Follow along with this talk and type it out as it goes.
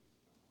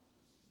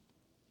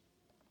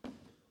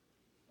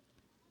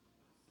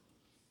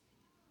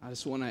I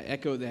just want to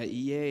echo that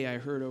yay I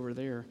heard over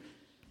there,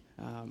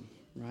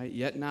 right?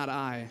 Yet not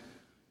I,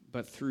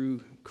 but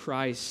through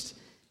Christ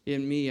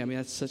in me. I mean,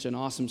 that's such an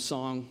awesome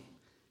song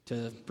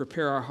to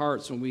prepare our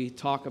hearts when we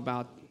talk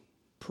about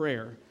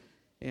prayer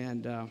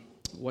and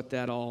what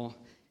that all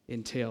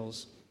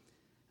entails.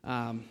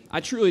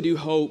 I truly do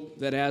hope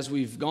that as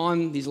we've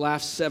gone these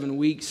last 7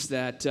 weeks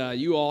that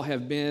you all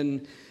you've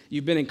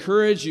been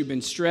encouraged, you've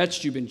been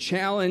stretched, you've been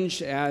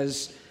challenged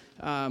as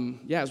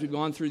we've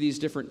gone through these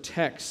different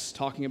texts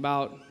talking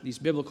about these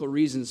biblical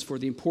reasons for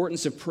the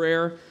importance of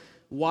prayer,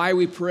 why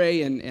we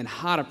pray, and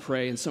how to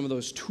pray, and some of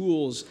those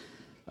tools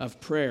of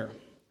prayer.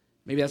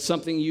 Maybe that's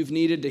something you've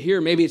needed to hear.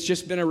 Maybe it's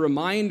just been a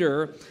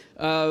reminder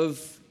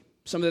of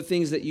some of the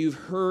things that you've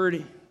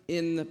heard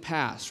in the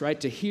past, right?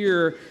 To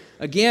hear,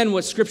 again,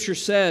 what Scripture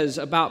says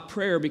about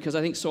prayer, because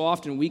I think so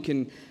often we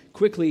can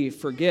quickly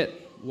forget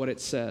what it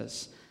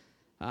says.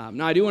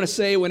 Now, I do want to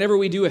say, whenever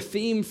we do a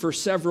theme for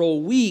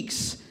several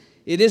weeks,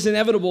 it is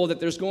inevitable that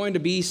there's going to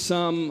be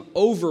some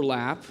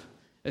overlap,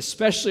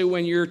 especially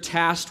when you're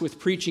tasked with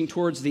preaching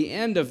towards the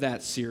end of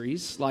that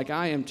series, like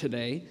I am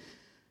today.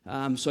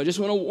 So I just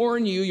want to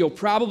warn you, you'll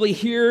probably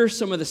hear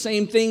some of the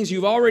same things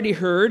you've already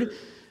heard,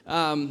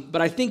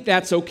 but I think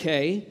that's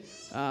okay.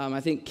 I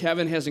think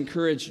Kevin has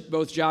encouraged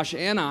both Josh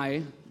and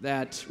I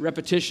that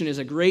repetition is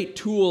a great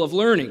tool of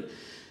learning.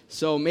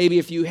 So maybe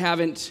if you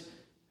haven't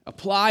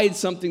applied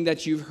something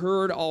that you've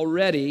heard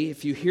already,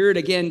 if you hear it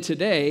again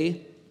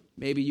today,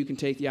 maybe you can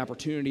take the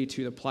opportunity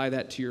to apply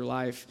that to your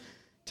life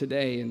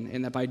today,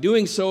 and that by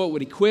doing so, it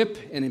would equip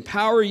and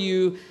empower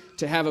you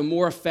to have a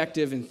more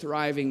effective and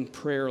thriving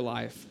prayer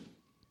life.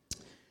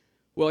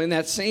 Well, in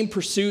that same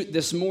pursuit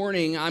this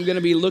morning, I'm going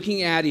to be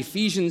looking at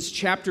Ephesians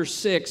chapter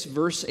 6,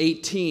 verse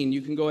 18.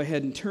 You can go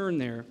ahead and turn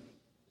there.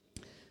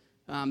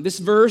 This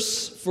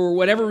verse, for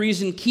whatever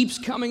reason, keeps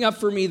coming up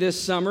for me this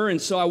summer,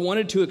 and so I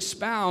wanted to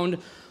expound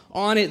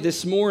on it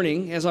this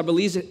morning, as I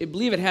believe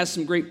it has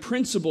some great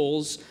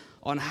principles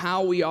on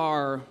how we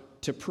are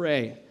to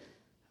pray.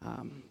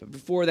 But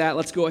before that,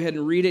 let's go ahead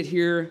and read it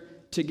here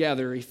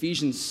together.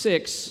 Ephesians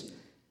 6,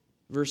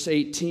 verse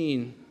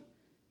 18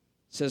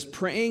 says,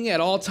 "Praying at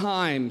all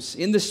times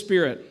in the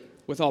Spirit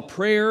with all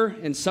prayer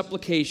and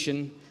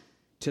supplication,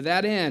 to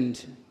that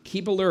end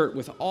keep alert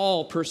with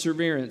all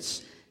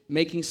perseverance,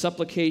 making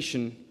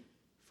supplication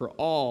for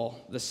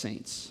all the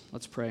saints."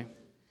 Let's pray.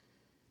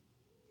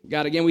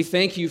 God, again, we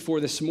thank you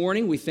for this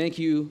morning. We thank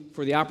you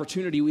for the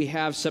opportunity we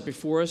have set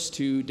before us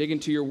to dig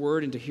into your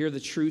word and to hear the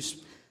truths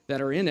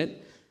that are in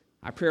it.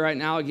 I pray right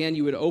now, again,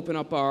 you would open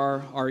up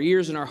our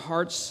ears and our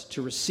hearts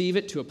to receive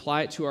it, to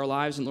apply it to our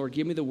lives. And Lord,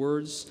 give me the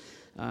words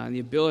and the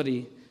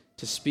ability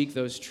to speak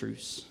those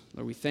truths.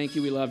 Lord, we thank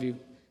you. We love you.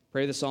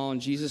 Pray this all in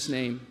Jesus'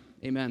 name.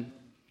 Amen.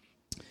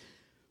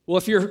 Well,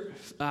 if you're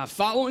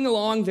following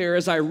along there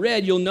as I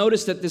read, you'll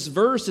notice that this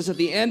verse is at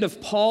the end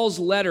of Paul's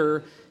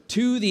letter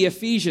to the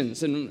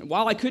Ephesians. And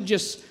while I could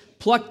just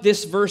pluck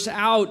this verse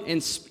out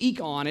and speak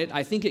on it,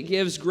 I think it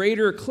gives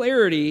greater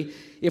clarity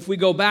if we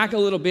go back a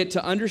little bit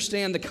to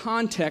understand the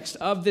context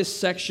of this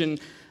section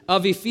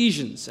of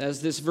Ephesians,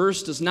 as this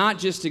verse does not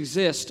just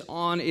exist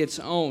on its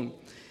own.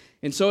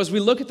 And so as we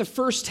look at the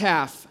first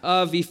half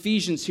of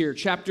Ephesians here,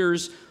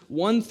 chapters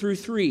 1 through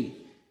 3,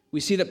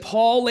 we see that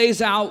Paul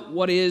lays out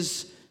what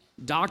is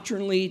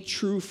doctrinally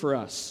true for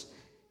us.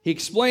 He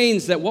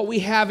explains that what we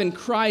have in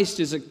Christ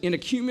is an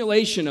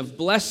accumulation of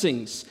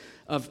blessings,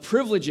 of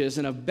privileges,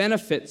 and of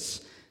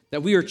benefits,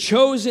 that we are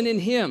chosen in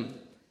Him,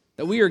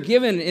 that we are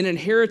given an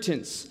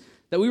inheritance,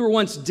 that we were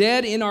once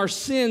dead in our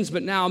sins,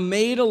 but now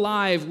made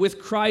alive with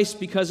Christ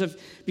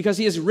because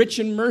He is rich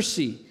in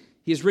mercy,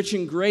 He is rich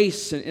in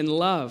grace and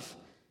love,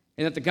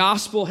 and that the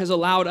gospel has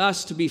allowed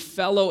us to be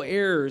fellow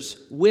heirs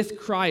with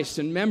Christ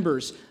and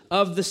members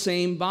of the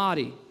same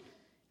body.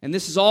 And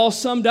this is all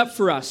summed up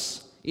for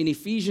us in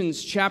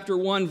Ephesians chapter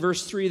 1,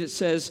 verse 3, that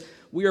says,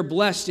 "We are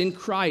blessed in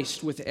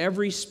Christ with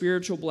every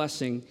spiritual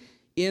blessing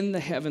in the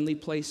heavenly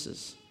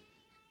places."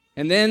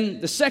 And then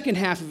the second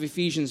half of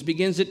Ephesians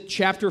begins at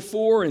chapter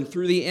 4 and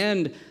through the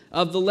end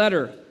of the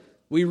letter.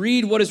 We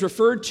read what is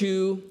referred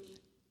to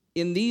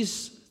in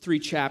these 3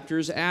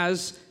 chapters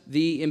as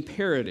the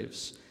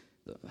imperatives.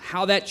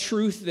 How that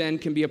truth then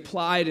can be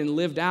applied and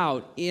lived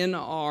out in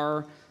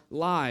our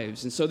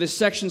lives. And so this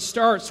section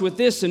starts with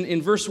this.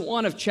 In verse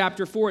 1 of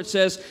chapter 4, it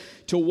says,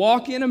 "To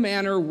walk in a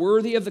manner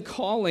worthy of the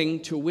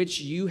calling to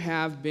which you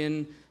have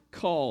been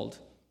called."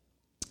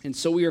 And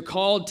so we are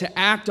called to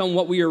act on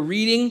what we are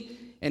reading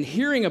and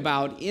hearing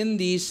about in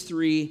these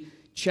 3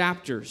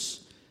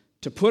 chapters.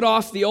 To put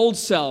off the old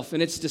self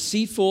and its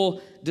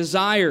deceitful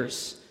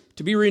desires.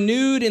 To be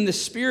renewed in the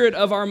spirit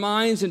of our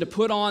minds and to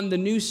put on the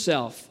new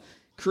self,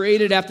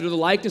 created after the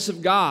likeness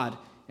of God.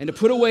 And to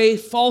put away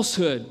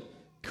falsehood,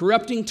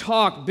 corrupting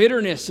talk,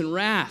 bitterness, and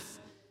wrath,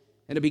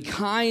 and to be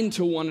kind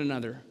to one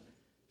another,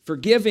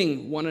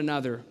 forgiving one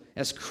another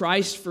as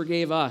Christ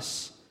forgave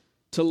us,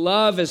 to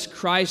love as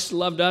Christ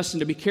loved us, and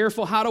to be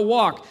careful how to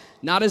walk,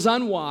 not as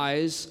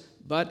unwise,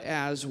 but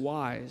as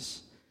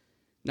wise.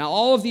 Now,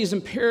 all of these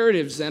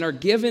imperatives then are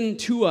given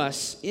to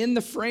us in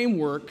the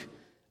framework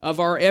of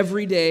our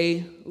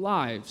everyday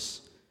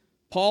lives.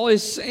 Paul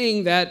is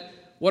saying that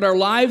what our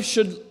lives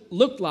should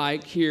look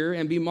like here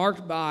and be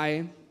marked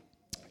by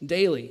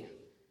daily,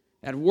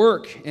 at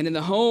work and in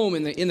the home,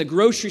 in the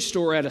grocery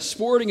store, at a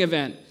sporting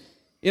event,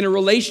 in a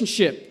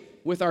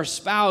relationship with our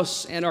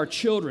spouse and our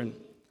children.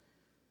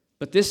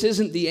 But this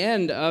isn't the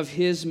end of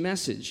his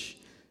message.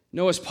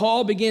 No, as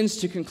Paul begins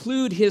to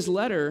conclude his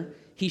letter,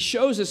 he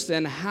shows us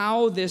then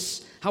how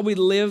we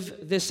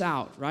live this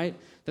out, right?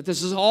 That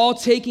this is all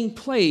taking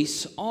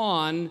place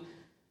on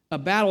a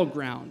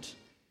battleground.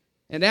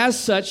 And as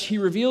such, he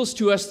reveals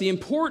to us the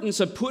importance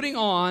of putting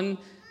on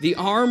the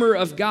armor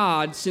of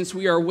God, since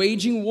we are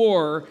waging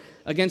war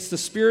against the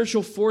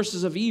spiritual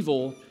forces of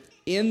evil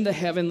in the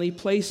heavenly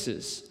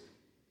places.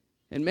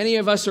 And many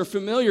of us are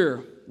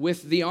familiar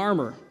with the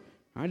armor,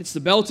 right? It's the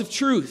belt of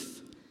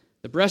truth,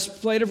 the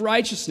breastplate of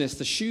righteousness,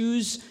 the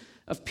shoes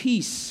of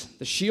peace,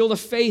 the shield of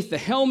faith, the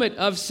helmet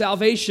of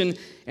salvation,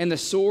 and the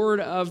sword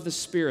of the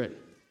Spirit.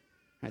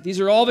 Right? These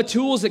are all the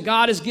tools that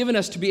God has given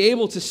us to be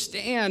able to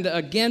stand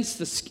against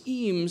the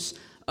schemes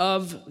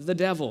of the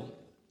devil.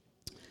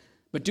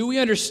 But do we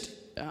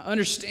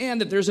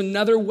understand that there's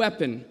another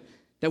weapon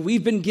that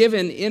we've been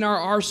given in our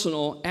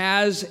arsenal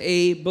as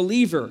a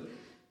believer?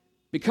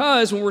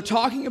 Because when we're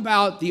talking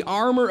about the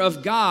armor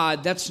of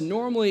God, that's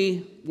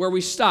normally where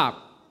we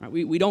stop. Right?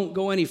 We don't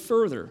go any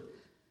further.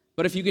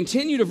 But if you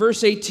continue to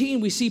verse 18,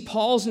 we see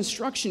Paul's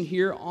instruction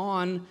here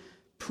on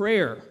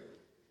prayer.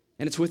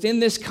 And it's within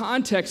this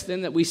context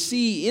then that we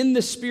see in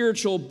the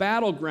spiritual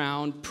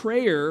battleground,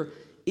 prayer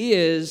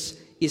is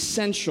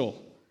essential.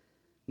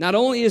 Not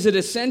only is it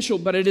essential,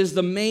 but it is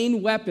the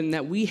main weapon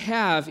that we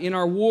have in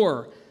our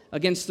war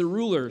against the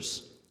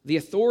rulers, the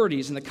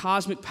authorities, and the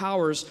cosmic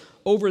powers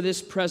over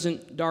this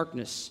present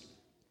darkness.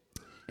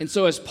 And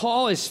so as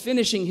Paul is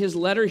finishing his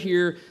letter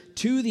here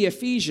to the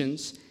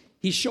Ephesians,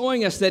 he's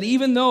showing us that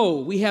even though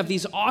we have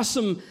these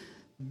awesome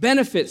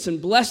benefits and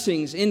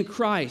blessings in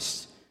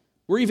Christ,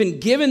 we're even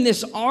given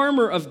this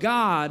armor of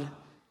God,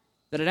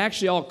 that it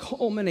actually all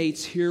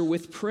culminates here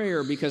with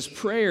prayer, because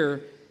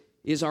prayer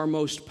is our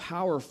most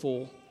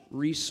powerful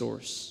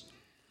resource.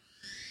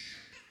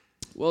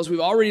 Well, as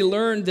we've already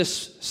learned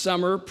this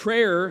summer,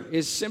 prayer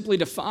is simply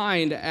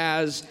defined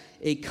as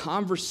a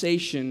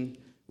conversation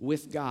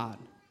with God.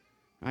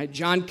 Right?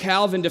 John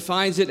Calvin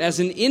defines it as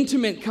an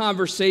intimate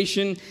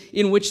conversation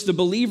in which the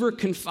believer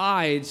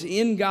confides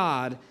in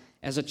God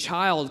as a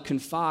child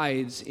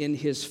confides in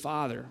his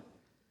father.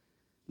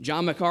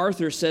 John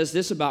MacArthur says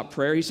this about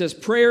prayer. He says,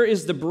 prayer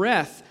is the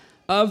breath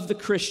of the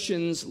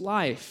Christian's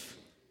life.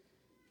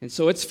 And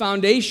so it's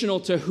foundational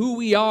to who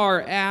we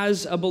are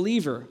as a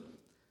believer.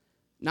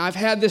 Now, I've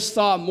had this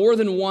thought more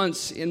than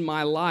once in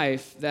my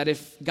life, that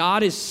if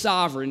God is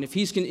sovereign, if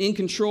he's in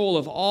control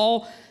of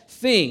all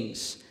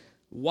things,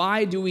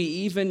 why do we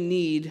even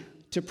need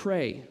to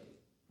pray?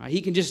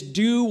 He can just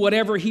do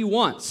whatever he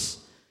wants.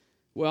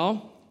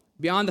 Well,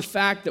 beyond the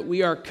fact that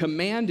we are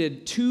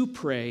commanded to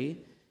pray,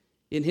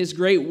 in his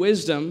great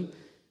wisdom,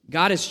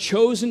 God has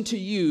chosen to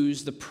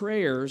use the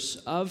prayers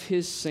of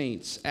his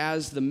saints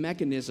as the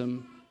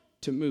mechanism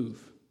to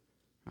move.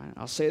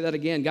 I'll say that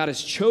again. God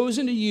has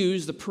chosen to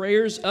use the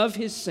prayers of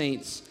his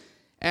saints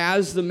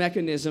as the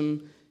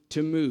mechanism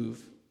to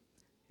move.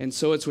 And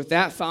so it's with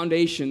that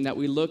foundation that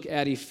we look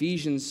at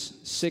Ephesians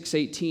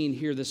 6:18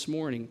 here this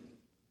morning.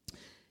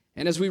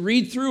 And as we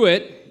read through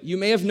it, you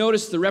may have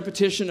noticed the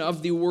repetition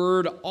of the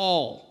word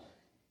all.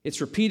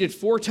 It's repeated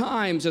 4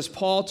 times as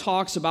Paul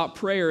talks about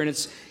prayer, and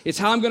it's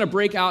how I'm going to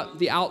break out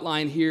the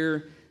outline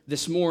here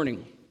this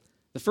morning.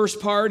 The first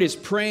part is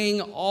praying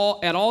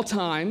at all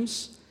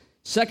times.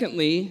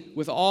 Secondly,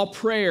 with all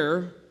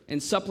prayer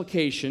and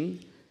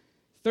supplication.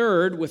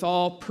 Third, with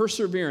all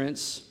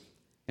perseverance.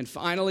 And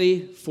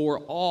finally, for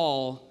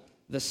all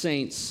the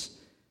saints.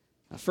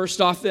 First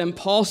off then,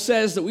 Paul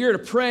says that we are to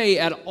pray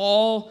at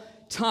all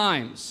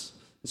times.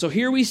 So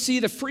here we see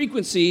the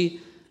frequency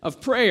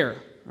of prayer,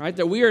 right?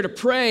 That we are to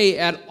pray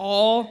at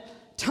all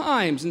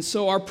times. And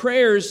so our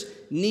prayers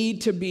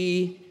need to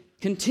be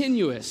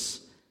continuous.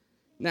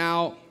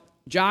 Now,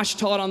 Josh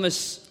taught on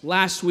this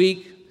last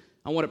week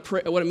on what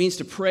it means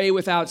to pray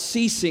without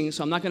ceasing,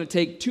 so I'm not going to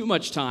take too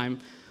much time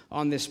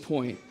on this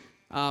point.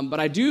 But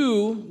I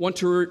do want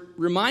to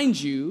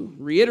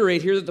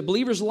reiterate here that the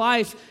believer's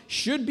life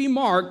should be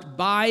marked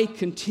by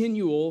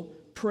continual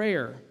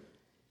prayer.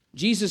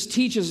 Jesus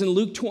teaches in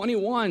Luke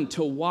 21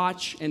 to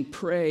watch and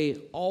pray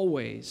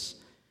always.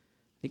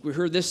 I think we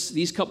heard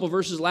these couple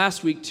verses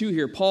last week too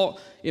here. Paul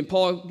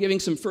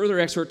giving some further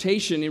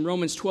exhortation in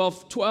Romans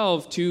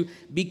 12:12 to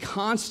be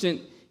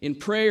constant in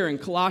prayer,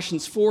 and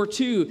Colossians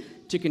 4:2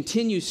 to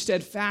continue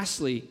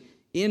steadfastly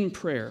in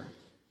prayer.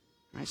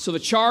 Right, so the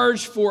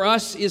charge for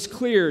us is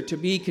clear, to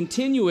be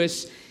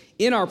continuous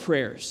in our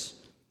prayers.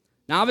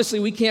 Now, obviously,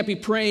 we can't be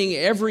praying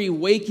every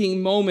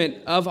waking moment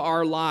of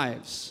our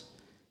lives,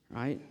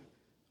 right?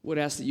 Would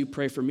ask that you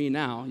pray for me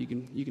now. You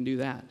can do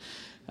that.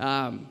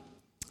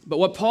 But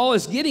what Paul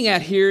is getting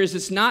at here is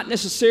it's not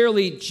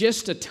necessarily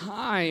just a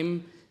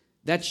time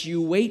that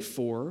you wait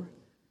for,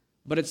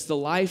 but it's the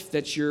life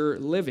that you're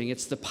living.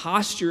 It's the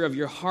posture of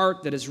your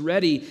heart that is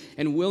ready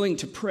and willing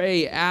to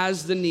pray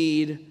as the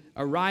need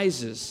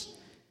arises.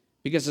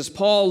 Because as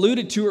Paul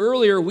alluded to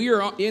earlier, we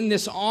are in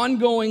this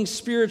ongoing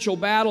spiritual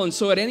battle, and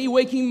so at any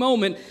waking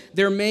moment,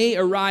 there may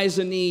arise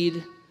a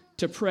need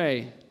to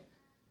pray.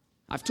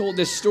 I've told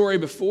this story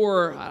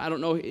before, I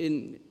don't know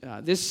in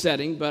this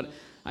setting, but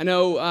I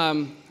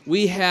know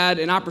we had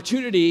an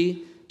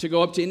opportunity to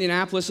go up to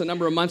Indianapolis a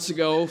number of months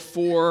ago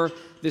for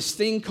this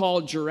thing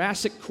called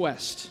Jurassic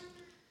Quest.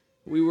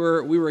 We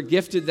were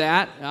gifted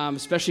that,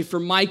 especially for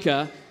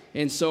Micah.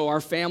 And so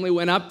our family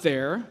went up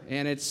there,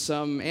 and it's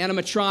some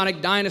animatronic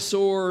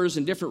dinosaurs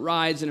and different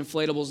rides and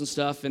inflatables and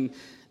stuff, and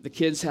the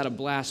kids had a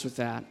blast with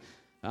that.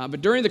 But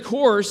during the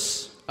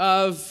course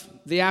of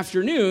the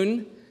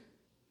afternoon,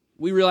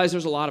 we realized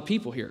there's a lot of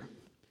people here.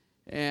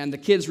 And the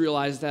kids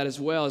realized that as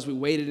well as we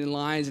waited in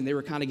lines, and they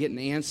were kind of getting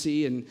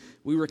antsy, and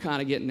we were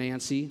kind of getting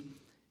antsy,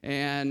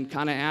 and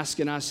kind of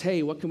asking us,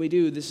 hey, what can we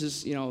do? This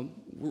is,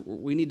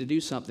 we need to do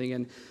something.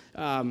 And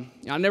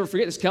I'll never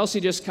forget this.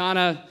 Kelsey just kind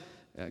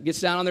of gets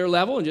down on their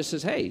level and just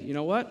says, hey, you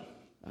know what?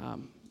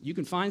 You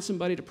can find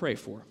somebody to pray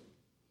for,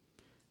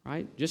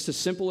 right? Just as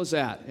simple as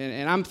that.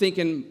 And I'm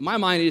thinking, my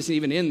mind isn't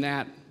even in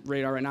that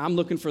radar right now. I'm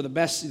looking for the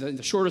best,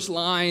 the shortest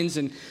lines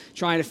and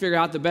trying to figure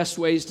out the best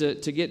ways to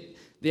get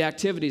the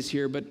activities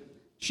here. But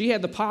she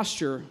had the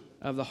posture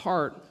of the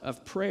heart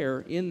of prayer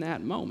in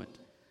that moment.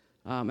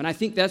 And I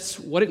think that's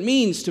what it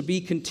means to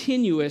be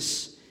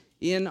continuous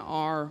in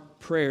our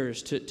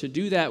prayers, to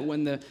do that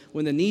when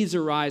the needs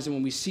arise and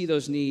when we see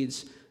those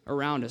needs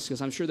around us,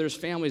 because I'm sure there's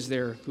families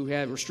there who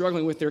were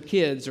struggling with their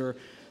kids or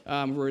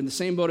were in the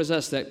same boat as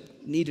us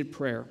that needed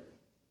prayer.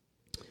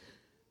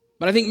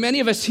 But I think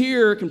many of us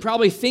here can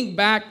probably think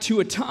back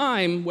to a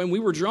time when we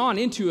were drawn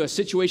into a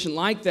situation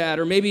like that,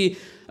 or maybe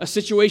a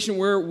situation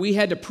where we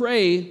had to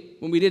pray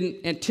when we didn't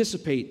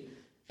anticipate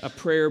a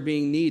prayer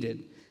being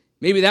needed.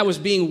 Maybe that was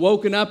being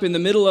woken up in the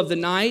middle of the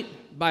night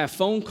by a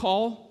phone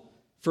call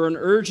for an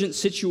urgent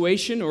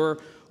situation, or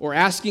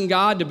asking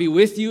God to be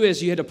with you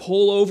as you had to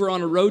pull over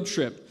on a road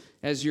trip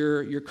as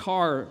your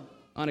car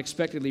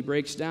unexpectedly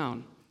breaks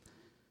down.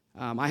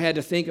 I had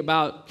to think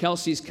about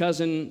Kelsey's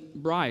cousin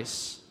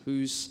Bryce,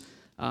 who's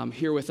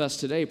here with us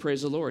today.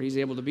 Praise the Lord. He's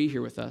able to be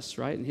here with us,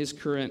 right, in his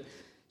current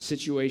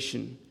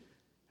situation.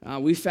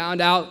 We found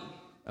out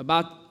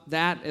about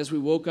that as we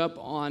woke up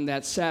on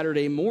that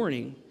Saturday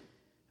morning.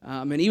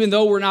 And even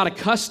though we're not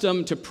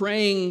accustomed to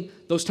praying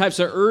those types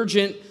of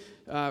urgent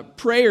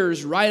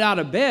prayers right out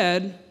of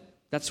bed,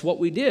 that's what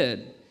we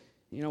did.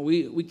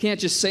 We can't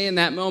just say in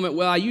that moment,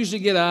 well, I usually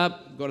get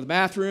up, go to the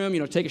bathroom,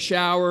 take a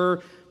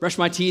shower, brush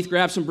my teeth,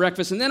 grab some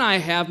breakfast, and then I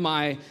have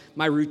my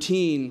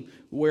routine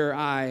where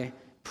I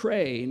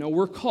pray.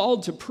 We're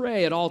called to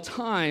pray at all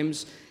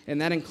times, and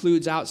that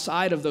includes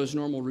outside of those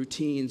normal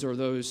routines or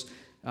those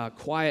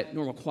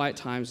normal quiet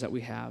times that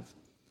we have.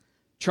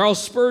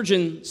 Charles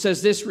Spurgeon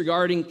says this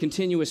regarding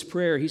continuous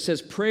prayer. He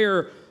says,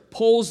 prayer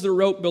pulls the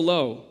rope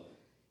below,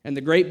 and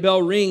the great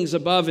bell rings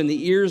above in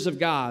the ears of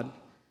God.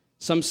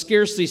 Some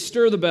scarcely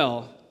stir the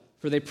bell,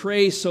 for they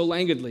pray so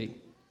languidly.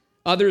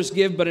 Others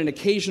give but an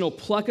occasional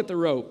pluck at the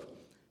rope.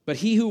 But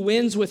he who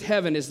wins with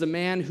heaven is the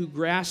man who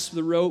grasps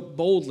the rope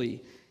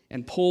boldly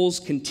and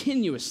pulls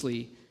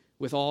continuously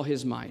with all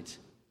his might.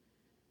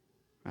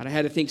 Right, I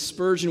had to think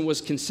Spurgeon was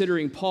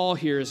considering Paul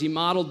here as he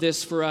modeled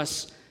this for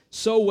us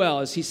so well,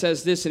 as he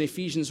says this in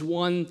Ephesians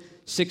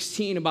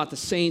 1:16 about the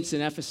saints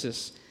in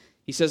Ephesus.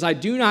 He says, I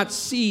do not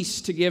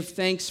cease to give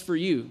thanks for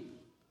you.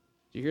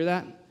 Do you hear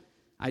that?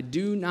 I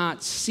do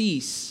not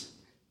cease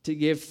to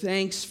give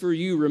thanks for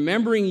you,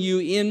 remembering you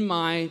in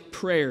my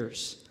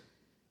prayers.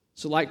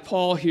 So like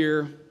Paul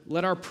here,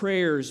 let our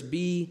prayers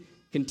be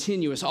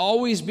continuous,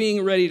 always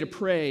being ready to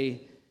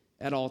pray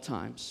at all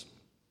times.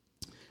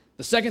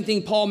 The second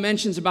thing Paul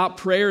mentions about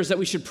prayer is that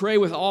we should pray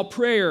with all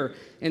prayer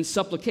and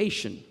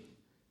supplication.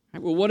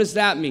 Right, well, what does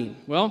that mean?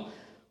 Well,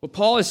 what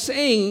Paul is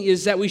saying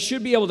is that we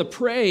should be able to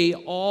pray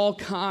all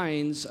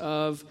kinds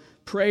of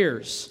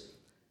prayers.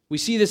 We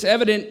see this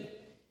evident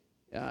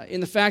in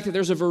the fact that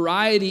there's a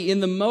variety in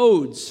the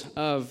modes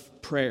of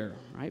prayer.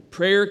 Right?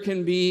 Prayer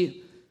can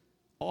be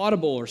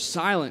audible or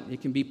silent.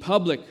 It can be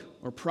public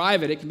or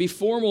private. It can be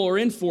formal or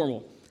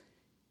informal.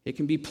 It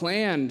can be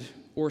planned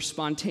or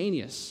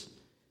spontaneous.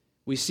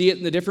 We see it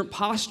in the different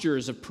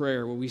postures of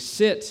prayer, where we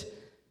sit,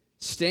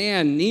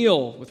 stand,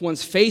 kneel, with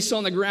one's face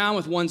on the ground,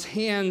 with one's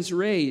hands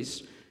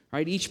raised.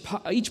 Right?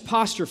 Each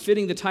posture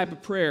fitting the type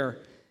of prayer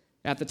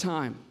at the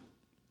time.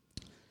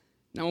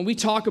 Now, when we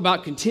talk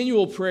about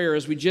continual prayer,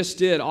 as we just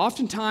did,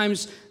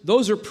 oftentimes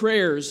those are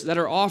prayers that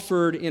are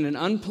offered in an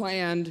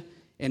unplanned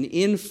and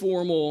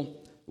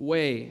informal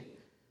way.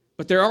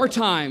 But there are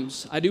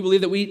times, I do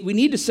believe, that we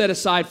need to set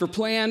aside for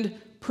planned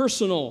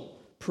personal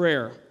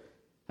prayer.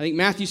 I think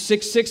Matthew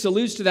 6:6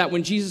 alludes to that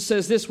when Jesus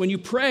says this, when you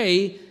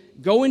pray,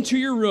 go into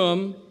your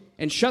room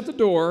and shut the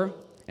door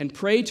and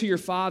pray to your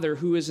Father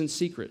who is in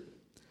secret.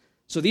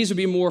 So these would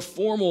be more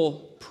formal,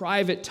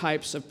 private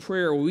types of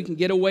prayer where we can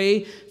get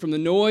away from the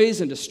noise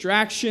and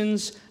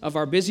distractions of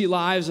our busy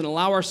lives and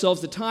allow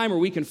ourselves the time where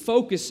we can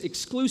focus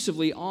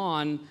exclusively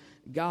on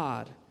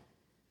God.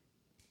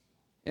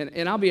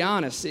 And I'll be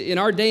honest, in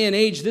our day and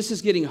age, this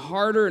is getting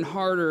harder and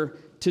harder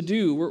to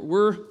do.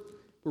 We're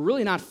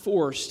really not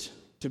forced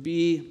to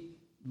be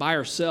by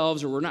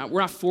ourselves, or we're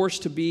not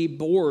forced to be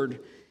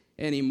bored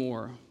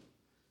anymore.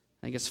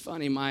 I think it's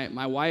funny,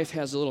 my wife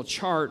has a little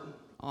chart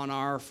on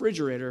our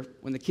refrigerator.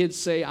 When the kids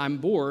say, I'm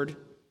bored,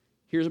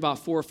 here's about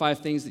 4 or 5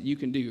 things that you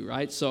can do,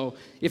 right? So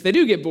if they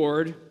do get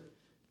bored,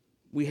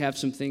 we have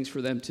some things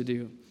for them to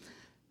do.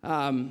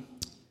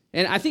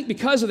 And I think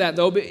because of that,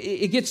 though,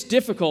 it gets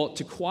difficult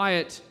to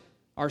quiet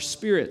our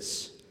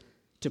spirits,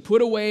 to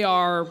put away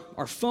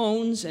our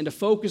phones and to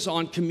focus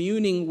on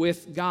communing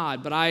with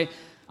God. But I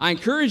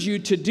encourage you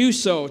to do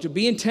so, to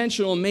be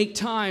intentional and make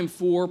time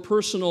for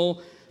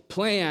personal,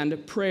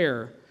 planned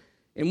prayer.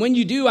 And when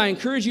you do, I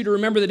encourage you to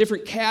remember the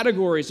different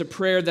categories of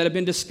prayer that have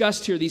been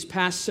discussed here these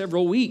past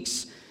several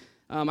weeks.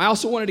 I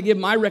also wanted to give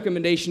my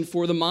recommendation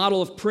for the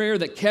model of prayer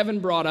that Kevin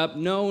brought up,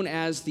 known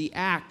as the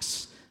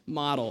ACTS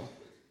model.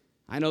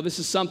 I know this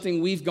is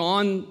something we've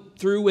gone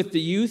through with the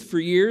youth for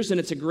years, and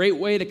it's a great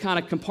way to kind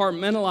of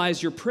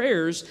compartmentalize your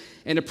prayers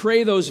and to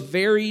pray those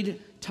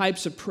varied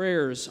types of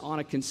prayers on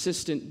a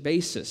consistent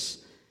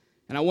basis.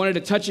 And I wanted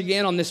to touch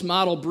again on this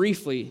model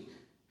briefly.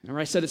 Remember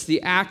I said it's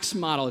the ACTS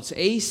model. It's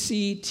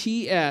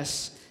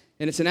ACTS,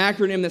 and it's an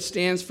acronym that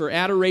stands for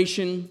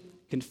adoration,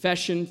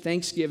 confession,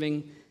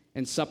 thanksgiving,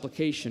 and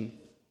supplication.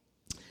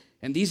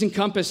 And these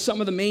encompass some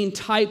of the main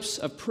types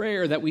of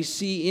prayer that we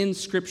see in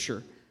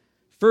Scripture.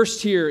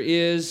 First here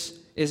is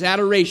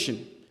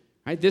adoration.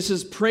 Right? This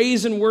is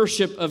praise and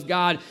worship of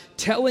God,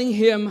 telling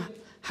Him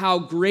how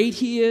great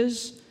He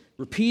is,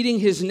 repeating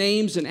His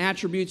names and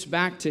attributes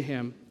back to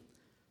Him.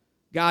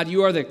 God,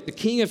 you are the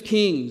King of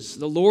kings,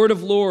 the Lord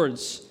of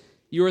lords.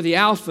 You are the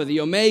Alpha,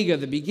 the Omega,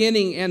 the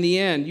beginning and the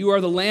end. You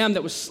are the Lamb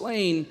that was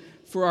slain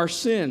for our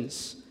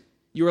sins.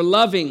 You are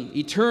loving,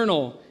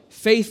 eternal,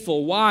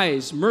 faithful,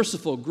 wise,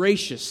 merciful,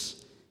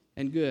 gracious,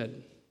 and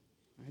good.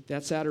 Right?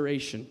 That's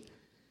adoration.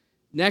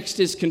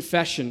 Next is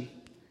confession.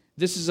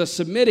 This is a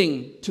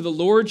submitting to the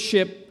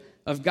lordship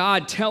of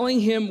God, telling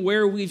Him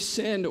where we've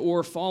sinned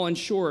or fallen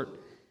short,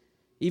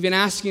 even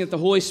asking that the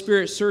Holy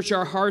Spirit search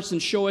our hearts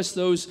and show us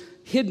those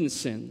hidden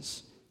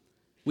sins.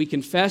 We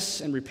confess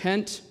and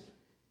repent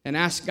and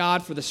ask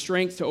God for the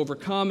strength to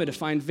overcome and to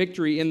find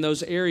victory in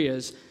those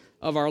areas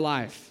of our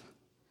life.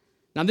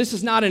 Now, this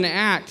is not an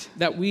act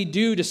that we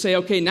do to say,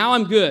 okay, now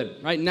I'm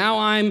good, right? Now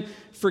I'm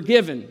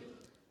forgiven.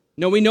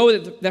 No, we know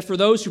that for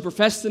those who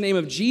profess the name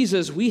of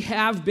Jesus, we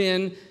have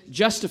been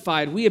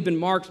justified. We have been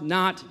marked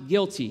not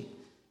guilty.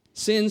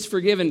 Sins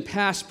forgiven,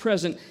 past,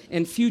 present,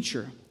 and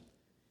future.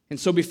 And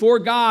so before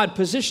God,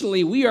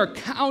 positionally, we are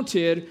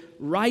counted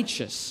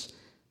righteous.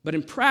 But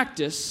in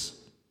practice,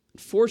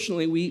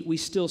 unfortunately, we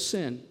still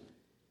sin.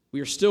 We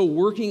are still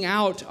working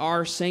out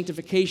our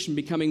sanctification,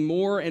 becoming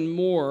more and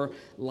more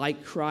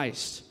like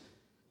Christ.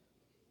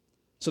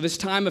 So this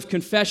time of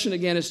confession,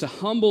 again, is to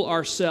humble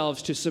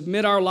ourselves, to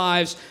submit our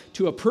lives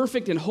to a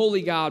perfect and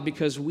holy God,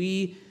 because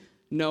we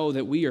know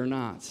that we are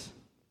not.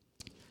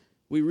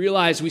 We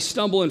realize we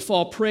stumble and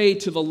fall prey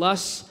to the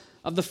lusts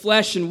of the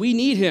flesh, and we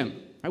need Him.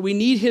 Right? We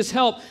need His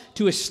help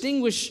to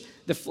extinguish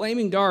the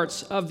flaming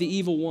darts of the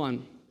evil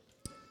one.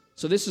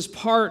 So this is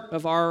part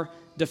of our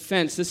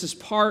defense. This is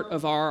part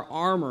of our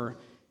armor.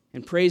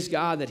 And praise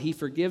God that He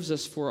forgives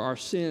us for our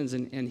sins,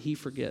 and He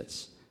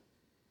forgets.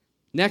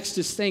 Next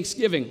is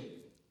thanksgiving.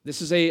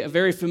 This is a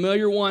very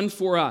familiar one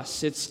for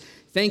us. It's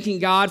thanking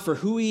God for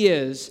who He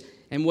is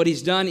and what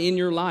He's done in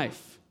your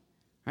life.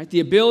 Right? The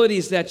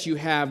abilities that you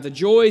have, the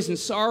joys and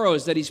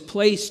sorrows that He's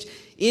placed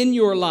in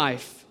your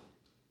life.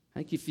 I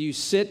think if you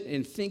sit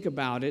and think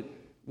about it,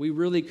 we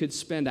really could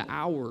spend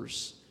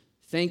hours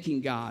thanking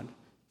God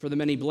for the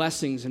many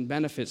blessings and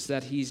benefits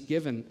that He's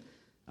given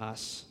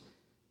us.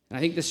 And I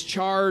think this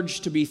charge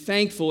to be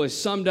thankful is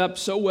summed up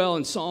so well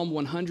in Psalm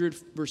 100,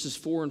 verses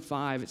 4 and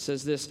 5. It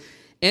says this: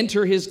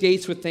 enter His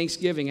gates with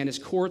thanksgiving and His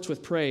courts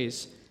with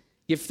praise.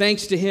 Give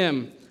thanks to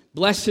Him,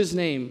 bless His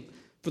name,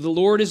 for the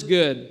Lord is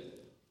good.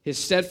 His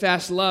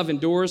steadfast love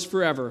endures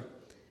forever,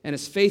 and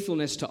His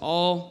faithfulness to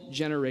all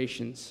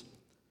generations.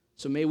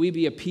 So may we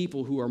be a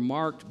people who are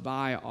marked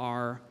by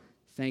our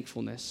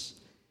thankfulness.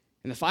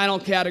 And the final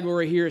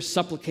category here is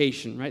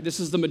supplication, right? This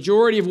is the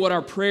majority of what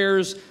our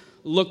prayers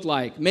look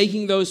like,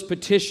 making those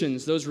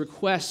petitions, those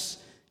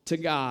requests to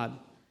God.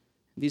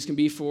 These can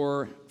be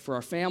for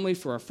our family,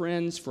 for our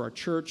friends, for our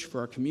church, for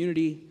our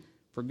community,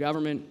 for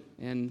government,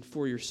 and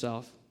for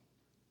yourself.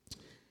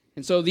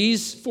 And so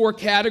these 4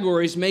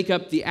 categories make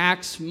up the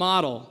ACTS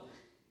model.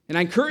 And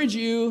I encourage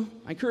you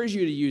to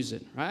use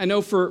it. Right? I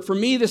know for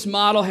me, this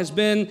model has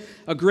been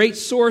a great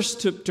source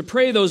to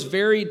pray those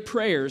varied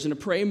prayers and to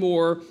pray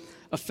more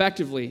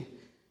effectively.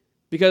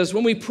 Because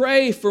when we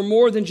pray for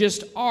more than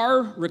just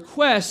our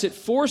requests, it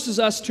forces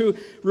us to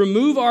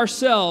remove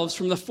ourselves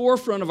from the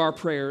forefront of our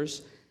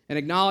prayers and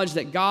acknowledge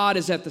that God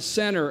is at the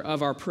center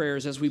of our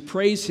prayers as we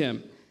praise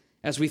Him,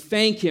 as we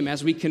thank Him,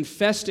 as we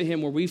confess to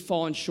Him where we've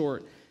fallen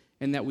short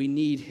and that we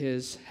need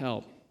His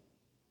help.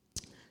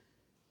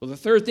 Well, the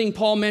third thing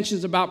Paul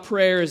mentions about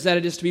prayer is that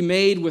it is to be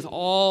made with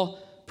all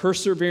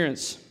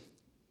perseverance.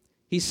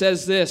 He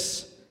says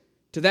this,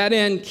 to that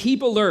end,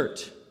 keep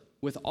alert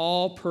with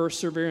all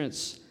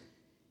perseverance.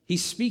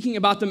 He's speaking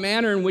about the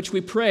manner in which we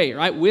pray,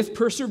 right? With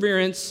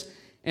perseverance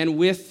and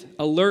with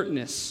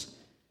alertness.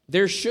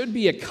 There should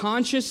be a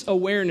conscious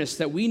awareness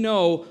that we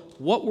know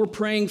what we're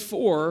praying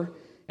for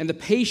and the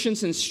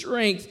patience and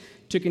strength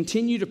to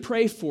continue to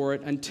pray for it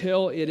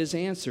until it is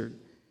answered.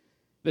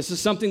 This is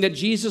something that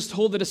Jesus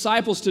told the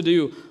disciples to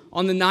do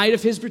on the night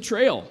of His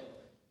betrayal.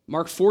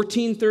 Mark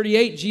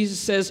 14:38, Jesus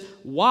says,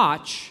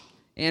 watch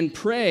and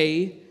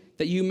pray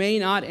that you may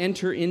not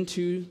enter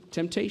into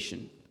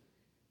temptation.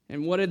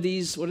 And what did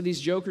these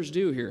jokers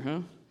do here, huh?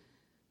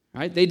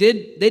 Right? They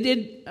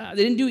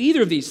didn't do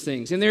either of these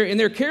things. In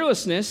their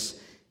carelessness,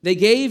 they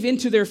gave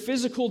into their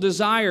physical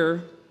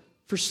desire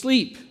for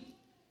sleep.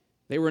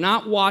 They were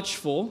not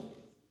watchful,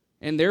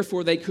 and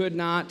therefore they could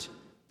not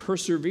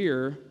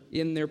persevere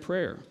in their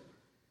prayer.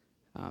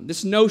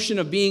 This notion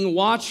of being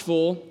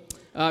watchful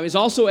is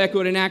also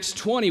echoed in Acts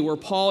 20, where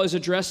Paul is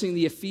addressing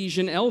the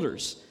Ephesian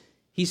elders.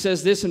 He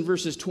says this in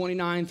verses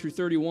 29 through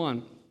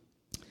 31.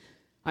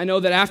 I know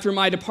that after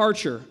my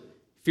departure,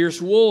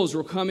 fierce wolves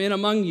will come in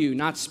among you,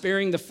 not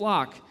sparing the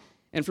flock,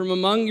 and from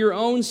among your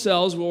own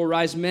selves will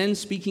arise men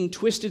speaking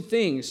twisted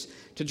things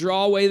to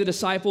draw away the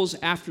disciples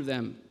after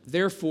them.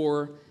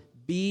 Therefore,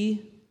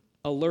 be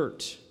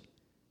alert.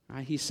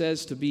 Right? He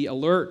says to be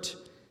alert,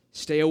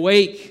 stay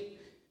awake,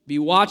 be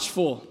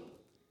watchful,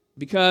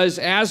 because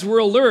as we're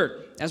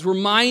alert, as we're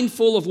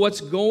mindful of what's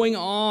going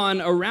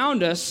on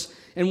around us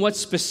and what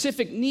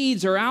specific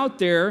needs are out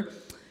there,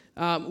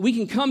 we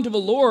can come to the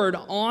Lord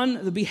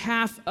on the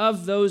behalf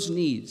of those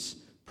needs,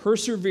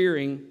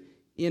 persevering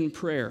in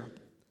prayer.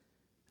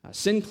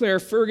 Sinclair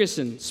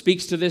Ferguson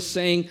speaks to this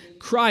saying,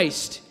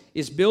 Christ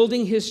is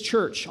building His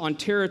church on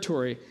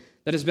territory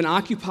that has been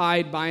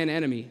occupied by an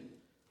enemy.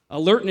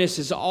 Alertness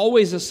is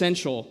always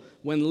essential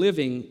when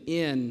living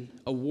in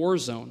a war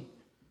zone.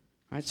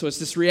 Right? So it's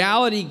this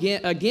reality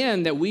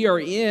again that we are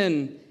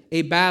in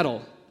a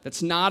battle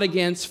that's not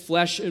against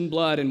flesh and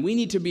blood. And we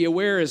need to be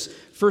aware, as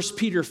 1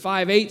 Peter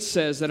 5:8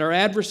 says, that our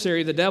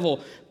adversary, the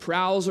devil,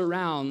 prowls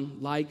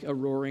around like a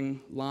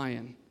roaring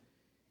lion.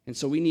 And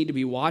so we need to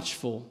be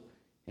watchful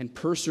and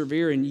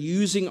persevere in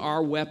using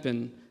our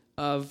weapon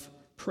of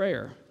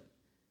prayer.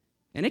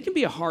 And it can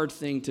be a hard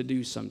thing to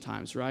do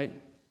sometimes, right?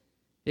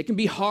 It can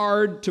be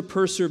hard to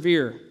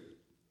persevere.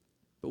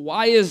 But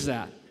why is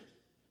that?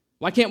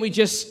 Why can't we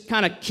just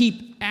kind of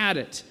keep at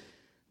it?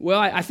 Well,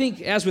 I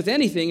think, as with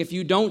anything, if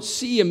you don't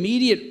see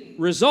immediate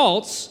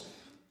results,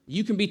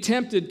 you can be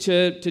tempted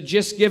to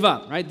just give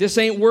up, right? This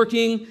ain't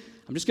working.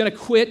 I'm just going to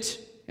quit,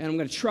 and I'm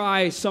going to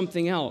try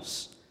something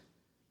else.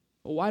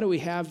 Well, why do we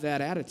have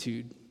that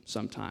attitude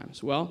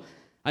sometimes? Well,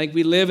 I think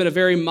we live in a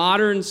very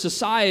modern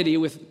society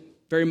with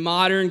very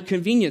modern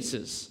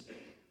conveniences.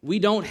 We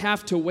don't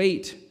have to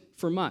wait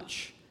for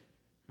much,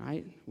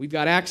 right? We've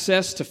got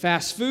access to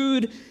fast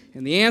food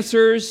and the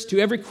answers to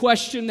every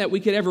question that we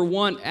could ever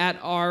want at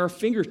our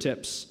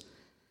fingertips.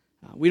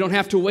 We don't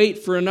have to wait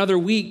for another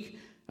week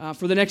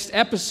for the next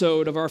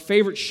episode of our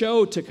favorite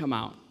show to come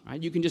out. Right?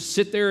 You can just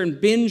sit there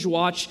and binge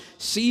watch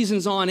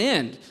seasons on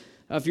end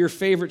of your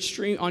favorite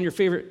on your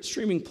favorite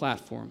streaming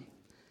platform.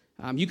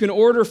 You can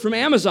order from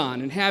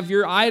Amazon and have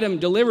your item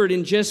delivered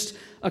in just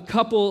a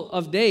couple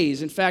of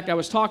days. In fact, I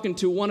was talking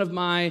to one of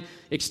my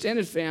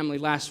extended family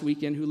last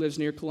weekend who lives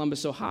near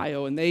Columbus,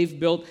 Ohio, and they've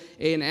built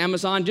an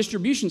Amazon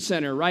distribution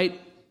center right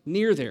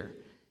near there.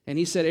 And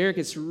he said, Eric,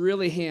 it's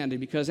really handy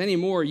because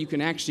anymore you can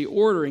actually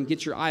order and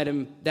get your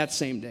item that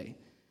same day.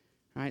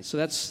 All right, so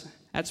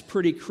that's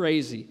pretty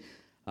crazy.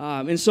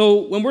 And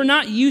so when we're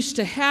not used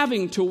to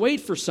having to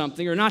wait for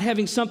something or not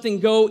having something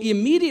go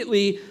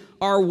immediately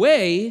our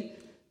way,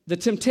 the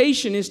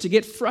temptation is to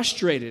get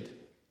frustrated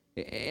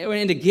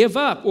and to give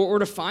up or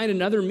to find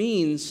another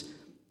means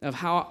of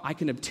how I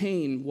can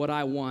obtain what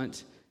I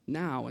want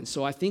now. And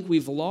so I think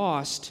we've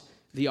lost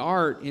the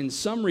art in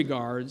some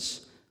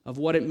regards of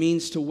what it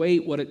means to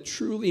wait, what it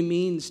truly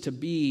means to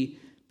be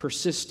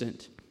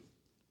persistent.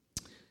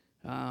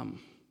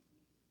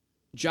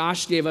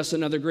 Josh gave us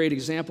another great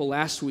example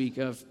last week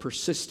of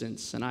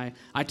persistence. And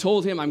I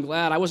told him I'm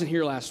glad I wasn't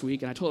here last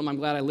week, and I told him I'm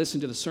glad I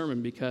listened to the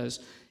sermon because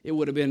it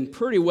would have been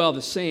pretty well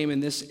the same in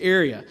this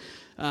area.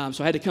 So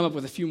I had to come up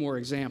with a few more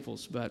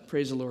examples, but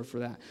praise the Lord for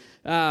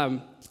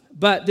that.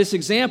 But this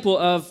example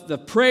of the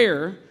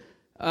prayer,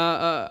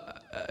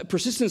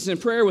 persistence in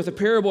prayer with the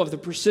parable of the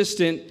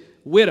persistent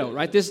widow,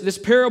 right? This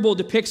parable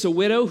depicts a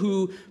widow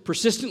who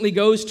persistently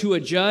goes to a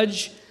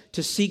judge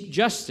to seek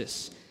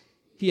justice.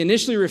 He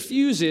initially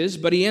refuses,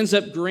 but he ends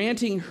up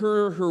granting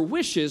her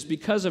wishes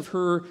because of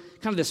her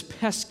kind of this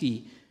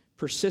pesky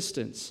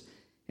persistence.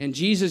 And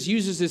Jesus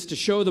uses this to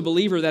show the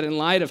believer that in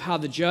light of how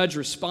the judge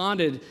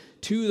responded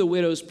to the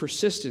widow's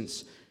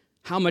persistence,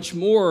 how much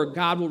more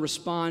God will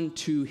respond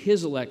to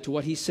his elect, to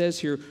what he says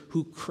here,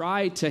 who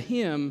cry to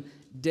him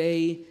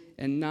day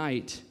and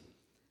night.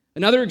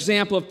 Another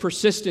example of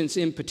persistence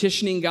in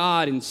petitioning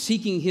God and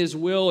seeking his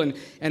will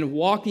and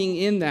walking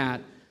in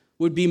that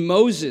would be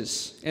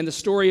Moses and the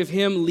story of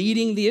him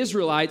leading the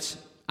Israelites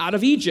out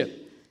of Egypt.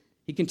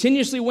 He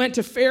continuously went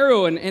to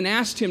Pharaoh and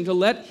asked him to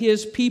let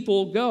his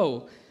people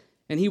go,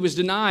 and he was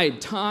denied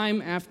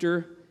time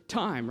after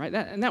time, right?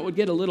 That would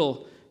get a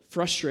little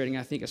frustrating,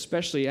 I think,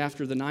 especially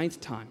after the 9th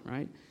time,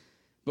 right?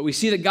 But we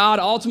see that God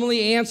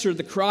ultimately answered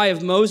the cry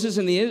of Moses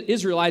and the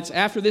Israelites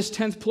after this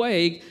 10th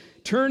plague,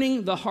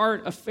 turning the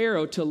heart of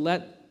Pharaoh to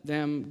let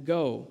them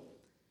go.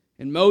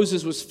 And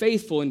Moses was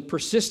faithful in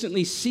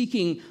persistently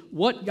seeking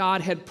what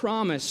God had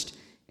promised,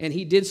 and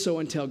he did so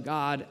until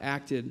God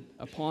acted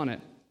upon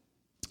it.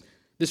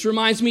 This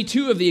reminds me,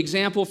 too, of the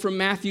example from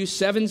Matthew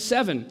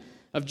 7:7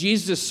 of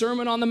Jesus'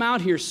 Sermon on the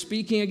Mount here,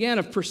 speaking again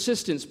of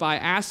persistence by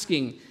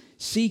asking,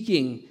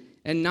 seeking,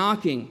 and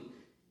knocking.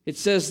 It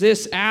says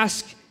this,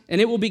 "Ask, and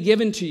it will be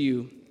given to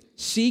you.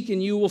 Seek,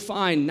 and you will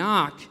find.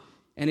 Knock,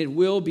 and it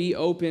will be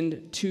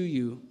opened to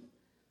you."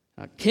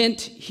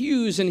 Kent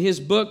Hughes, in his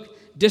book,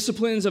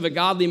 Disciplines of a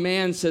Godly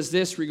Man, says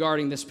this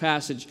regarding this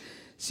passage.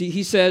 See,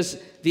 he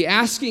says, "The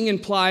asking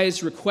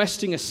implies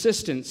requesting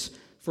assistance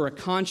for a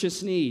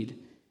conscious need.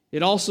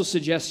 It also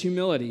suggests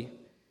humility.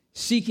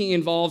 Seeking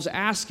involves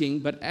asking,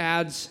 but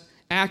adds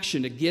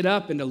action to get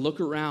up and to look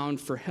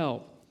around for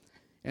help.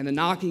 And the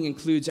knocking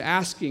includes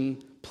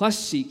asking plus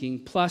seeking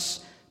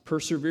plus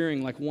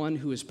persevering, like one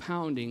who is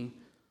pounding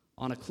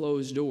on a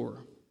closed door."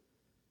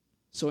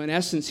 So in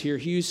essence here,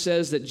 Hughes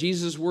says that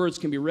Jesus' words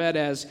can be read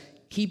as,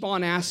 keep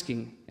on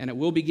asking, and it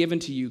will be given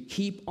to you.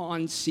 Keep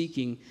on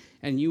seeking,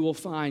 and you will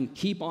find.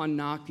 Keep on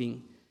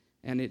knocking,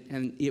 and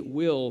it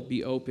will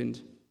be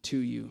opened to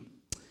you.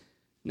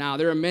 Now,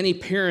 there are many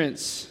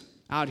parents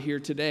out here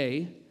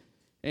today,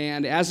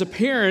 and as a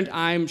parent,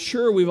 I'm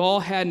sure we've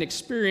all had an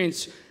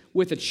experience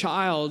with a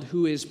child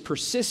who is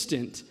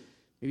persistent,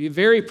 maybe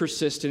very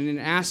persistent in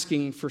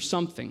asking for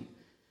something.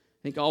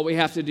 I think all we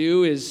have to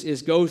do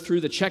is go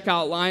through the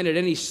checkout line at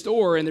any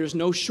store, and there's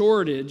no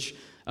shortage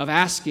of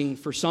asking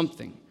for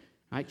something.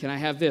 Right? Can I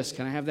have this?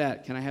 Can I have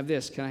that? Can I have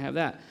this? Can I have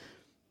that?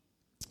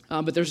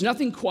 But there's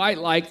nothing quite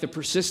like the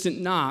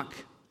persistent knock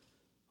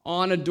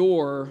on a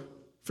door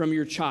from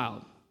your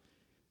child.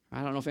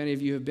 I don't know if any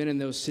of you have been in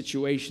those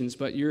situations,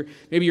 but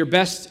maybe your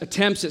best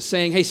attempts at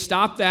saying, hey,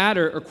 stop that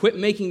or quit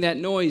making that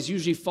noise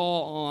usually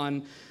fall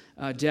on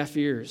deaf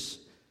ears.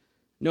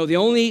 No,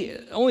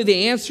 only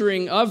the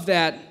answering of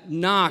that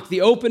knock,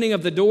 the opening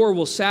of the door,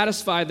 will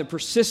satisfy the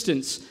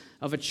persistence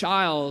of a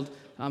child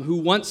who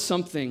wants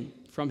something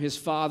from his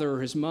father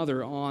or his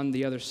mother on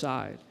the other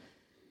side.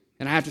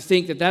 And I have to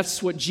think that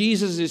that's what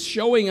Jesus is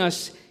showing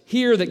us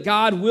here, that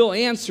God will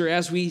answer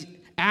as we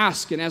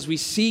ask and as we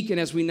seek and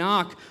as we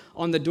knock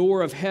on the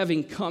door of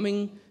heaven,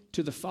 coming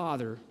to the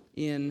Father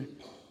in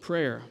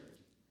prayer.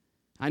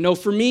 I know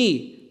for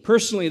me,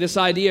 personally, this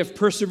idea of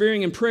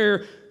persevering in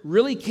prayer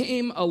really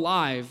came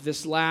alive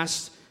this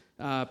last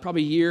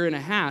probably year and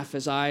a half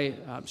as I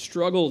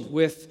struggled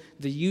with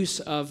the use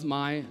of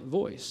my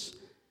voice.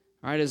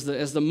 All right,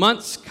 as the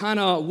months kind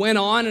of went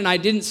on and I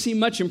didn't see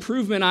much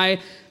improvement, I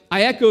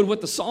echoed what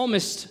the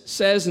psalmist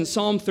says in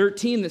Psalm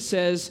 13 that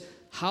says,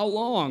 "How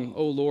long,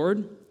 O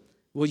Lord,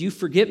 will you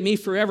forget me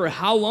forever?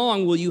 How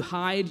long will you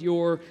hide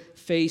your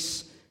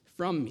face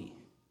from me?"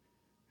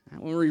 Now,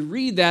 when we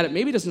read that, it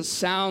maybe doesn't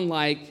sound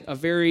like a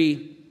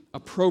very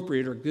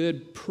appropriate or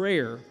good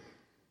prayer,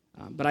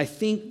 but I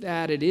think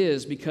that it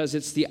is, because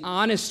it's the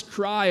honest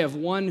cry of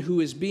one who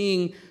is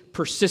being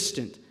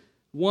persistent,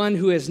 one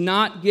who has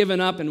not given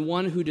up, and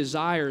one who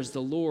desires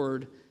the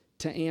Lord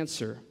to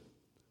answer.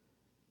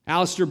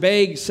 Alistair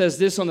Begg says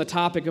this on the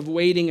topic of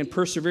waiting and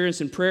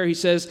perseverance in prayer. He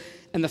says,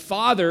 "And the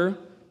Father,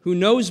 who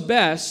knows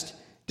best,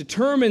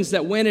 determines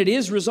that when it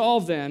is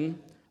resolved then,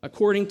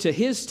 according to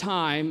his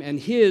time and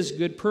his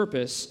good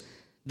purpose,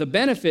 the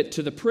benefit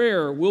to the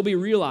prayer will be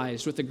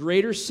realized with a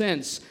greater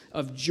sense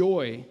of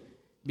joy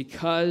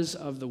because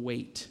of the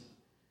wait."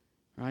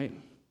 Right?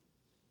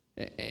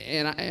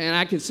 And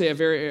I can say a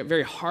very,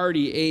 very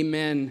hearty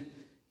amen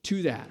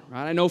to that.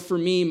 Right? I know for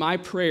me, my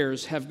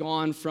prayers have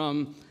gone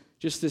from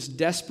just this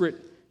desperate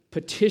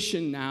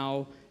petition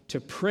now to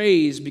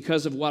praise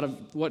because of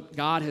what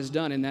God has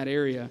done in that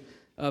area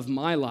of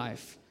my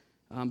life.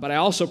 But I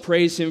also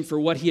praise him for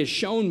what he has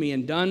shown me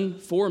and done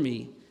for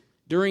me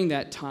during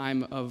that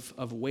time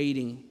of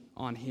waiting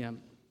on him.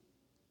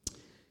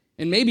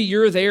 And maybe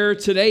you're there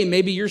today.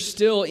 Maybe you're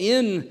still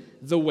in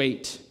the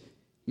wait.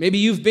 Maybe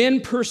you've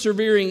been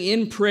persevering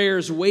in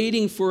prayers,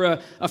 waiting for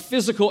a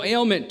physical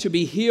ailment to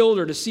be healed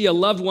or to see a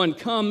loved one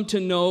come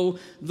to know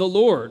the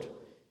Lord.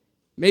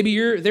 Maybe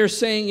they're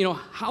saying,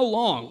 how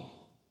long,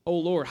 oh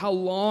Lord, how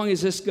long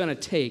is this going to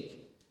take?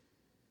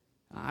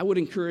 I would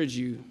encourage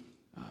you,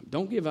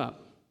 don't give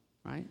up,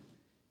 right?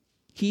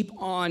 Keep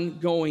on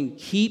going.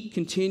 Keep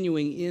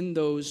continuing in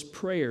those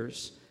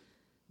prayers.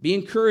 Be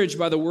encouraged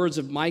by the words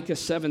of Micah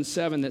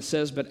 7:7 that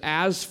says, "But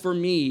as for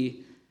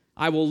me,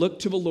 I will look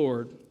to the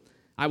Lord.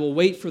 I will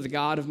wait for the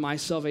God of my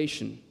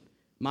salvation.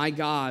 My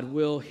God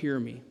will hear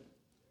me.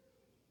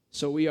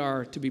 So we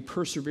are to be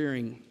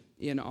persevering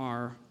in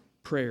our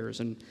prayers.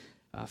 And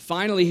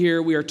finally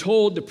here, we are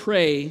told to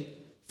pray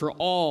for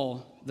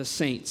all the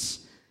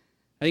saints.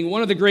 I think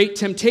one of the great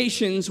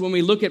temptations when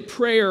we look at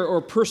prayer or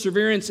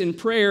perseverance in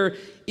prayer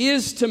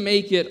is to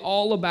make it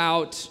all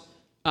about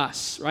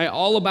us, right?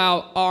 All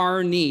about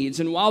our needs.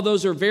 And while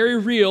those are very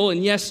real,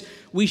 and yes,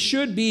 we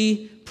should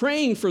be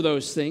praying for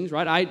those things,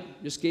 right? I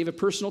just gave a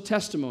personal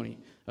testimony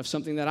of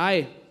something that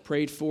I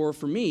prayed for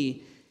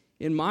me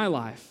in my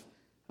life.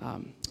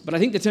 But I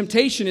think the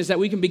temptation is that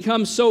we can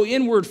become so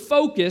inward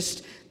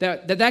focused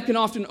that can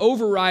often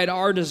override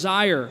our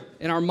desire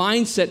and our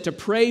mindset to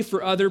pray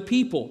for other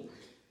people.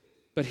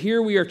 But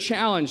here we are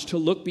challenged to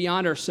look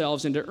beyond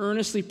ourselves and to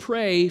earnestly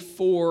pray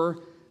for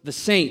the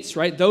saints,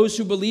 right? Those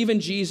who believe in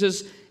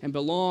Jesus and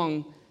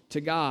belong to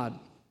God.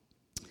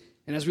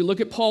 And as we look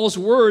at Paul's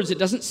words, it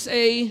doesn't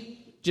say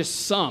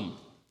just some,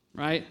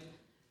 right?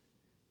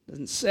 It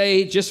doesn't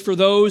say just for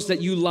those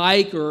that you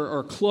like or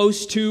are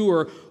close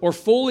to or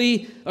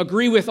fully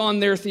agree with on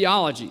their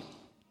theology,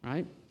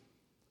 right?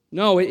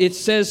 No, it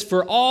says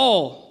for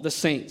all the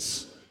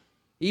saints,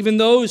 even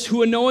those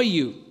who annoy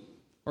you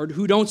or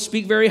who don't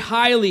speak very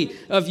highly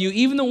of you,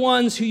 even the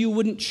ones who you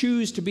wouldn't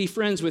choose to be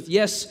friends with.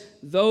 Yes,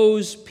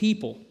 those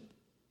people.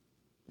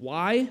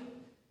 Why?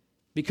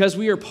 Because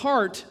we are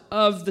part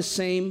of the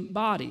same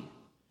body.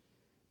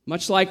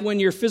 Much like when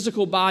your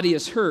physical body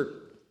is hurt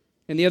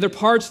and the other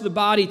parts of the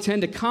body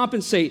tend to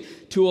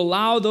compensate to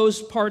allow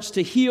those parts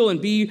to heal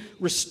and be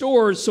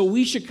restored, so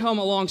we should come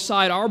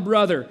alongside our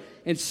brother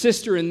and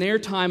sister in their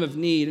time of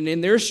need and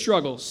in their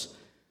struggles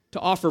to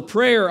offer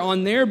prayer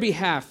on their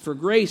behalf for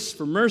grace,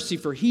 for mercy,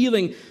 for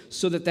healing,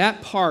 so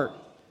that part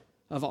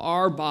of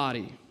our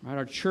body, right,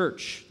 our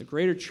church, the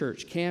greater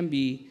church, can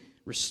be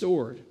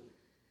restored.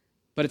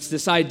 But it's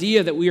this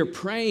idea that we are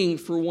praying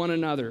for one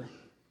another.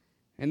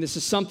 And this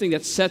is something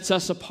that sets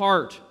us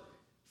apart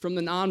from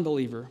the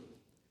non-believer.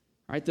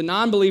 Right? The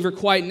non-believer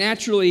quite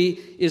naturally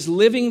is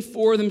living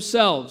for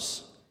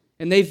themselves.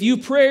 And they view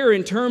prayer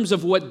in terms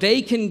of what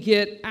they can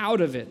get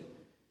out of it.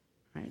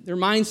 Right? Their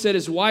mindset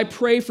is, why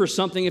pray for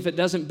something if it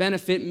doesn't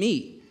benefit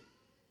me?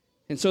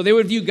 And so they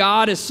would view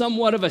God as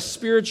somewhat of a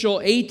spiritual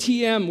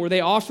ATM where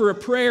they offer a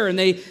prayer and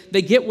they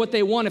get what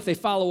they want if they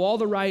follow all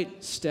the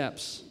right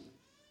steps.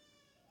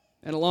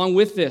 And along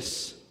with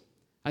this,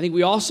 I think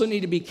we also need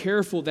to be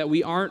careful that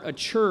we aren't a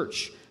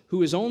church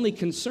who is only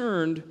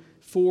concerned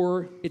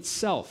for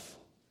itself.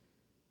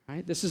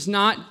 Right? This is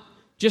not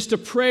just a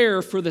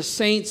prayer for the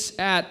saints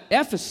at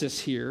Ephesus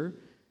here.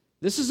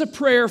 This is a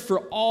prayer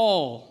for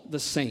all the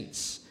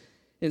saints.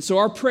 And so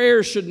our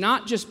prayers should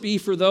not just be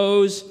for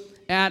those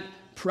at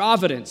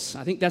Providence.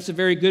 I think that's a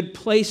very good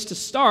place to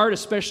start,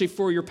 especially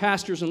for your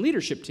pastors and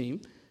leadership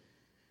team.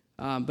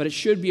 But it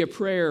should be a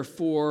prayer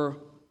for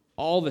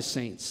all the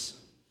saints.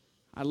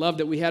 I love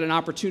that we had an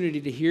opportunity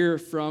to hear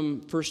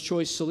from First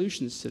Choice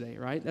Solutions today,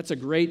 right? That's a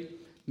great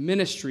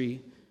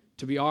ministry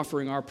to be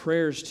offering our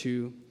prayers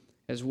to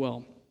as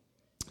well.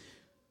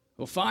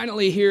 Well,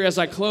 finally here, as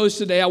I close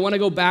today, I want to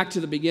go back to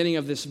the beginning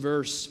of this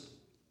verse.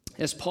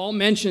 As Paul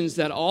mentions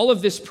that all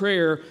of this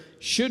prayer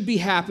should be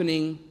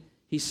happening,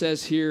 he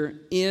says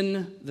here,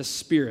 in the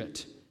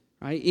Spirit,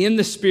 right? In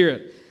the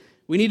Spirit.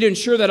 We need to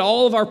ensure that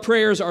all of our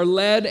prayers are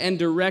led and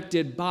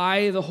directed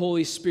by the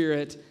Holy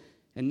Spirit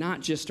and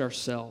not just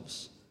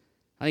ourselves.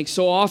 I think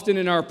so often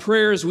in our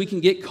prayers we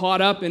can get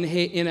caught up in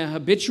a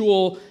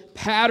habitual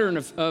pattern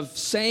of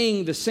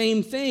saying the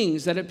same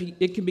things that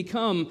it can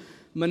become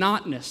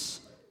monotonous.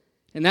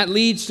 And that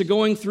leads to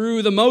going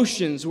through the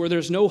motions where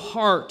there's no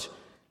heart,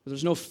 where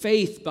there's no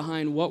faith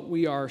behind what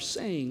we are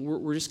saying.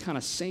 We're just kind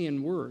of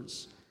saying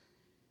words.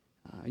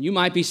 You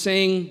might be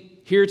saying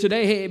here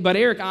today, hey, but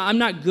Eric, I'm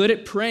not good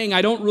at praying.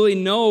 I don't really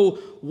know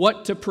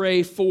what to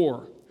pray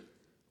for.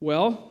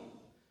 Well,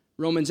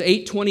 Romans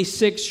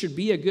 8:26 should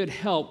be a good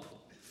help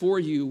for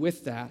you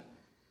with that.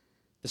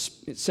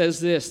 It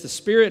says this, the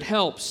Spirit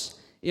helps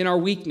in our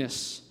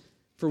weakness,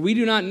 for we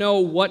do not know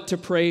what to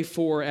pray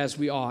for as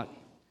we ought.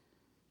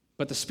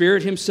 But the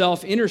Spirit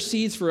Himself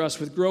intercedes for us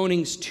with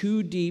groanings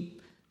too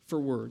deep for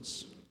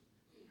words.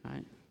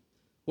 Right?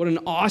 What an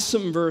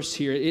awesome verse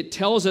here. It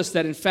tells us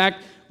that, in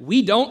fact,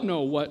 we don't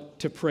know what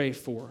to pray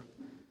for,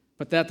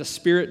 but that the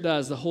Spirit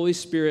does, the Holy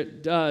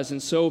Spirit does.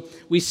 And so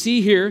we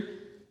see here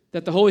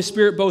that the Holy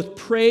Spirit both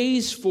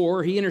prays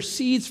for, He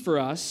intercedes for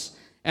us,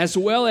 as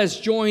well as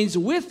joins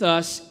with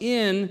us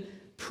in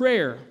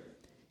prayer.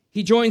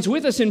 He joins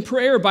with us in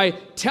prayer by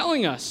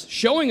telling us,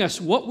 showing us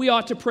what we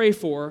ought to pray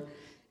for,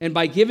 and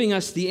by giving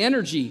us the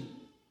energy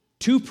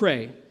to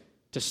pray,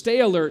 to stay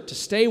alert, to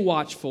stay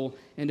watchful,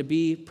 and to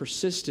be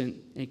persistent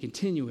and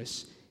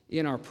continuous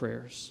in our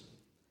prayers.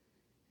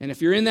 And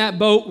if you're in that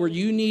boat where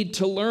you need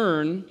to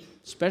learn,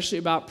 especially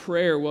about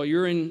prayer, well,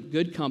 you're in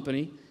good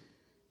company.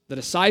 The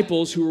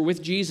disciples who were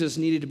with Jesus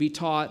needed to be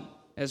taught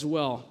as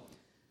well.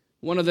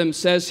 One of them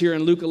says here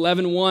in Luke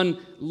 11:1,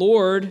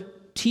 Lord,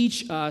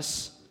 teach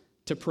us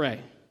to pray.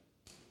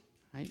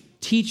 Right?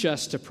 Teach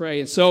us to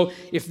pray. And so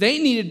if they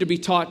needed to be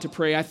taught to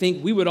pray, I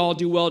think we would all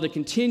do well to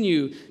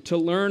continue to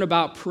learn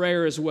about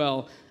prayer as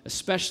well,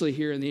 especially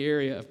here in the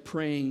area of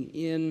praying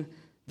in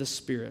the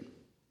Spirit.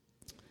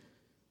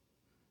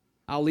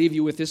 I'll leave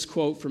you with this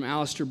quote from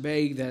Alistair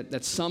Begg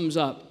that sums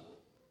up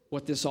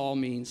what this all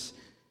means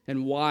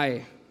and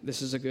why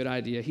this is a good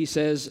idea. He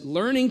says,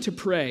 learning to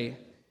pray,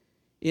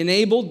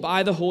 enabled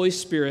by the Holy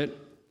Spirit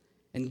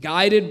and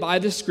guided by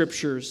the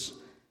Scriptures,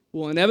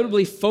 will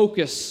inevitably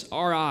focus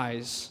our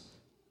eyes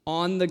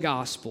on the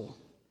gospel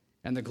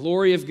and the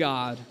glory of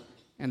God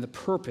and the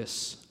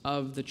purpose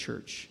of the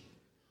church.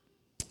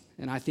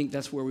 And I think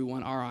that's where we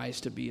want our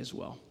eyes to be as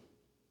well.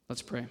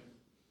 Let's pray.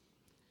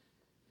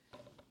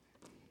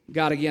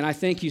 God, again, I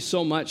thank you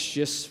so much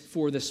just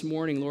for this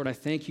morning, Lord. I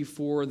thank you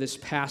for this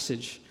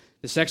passage,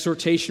 this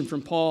exhortation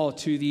from Paul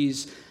to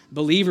these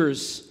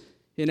believers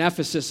in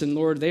Ephesus. And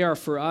Lord, they are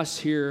for us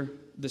here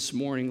this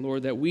morning,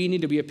 Lord, that we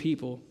need to be a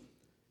people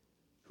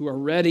who are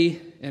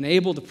ready and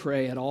able to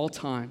pray at all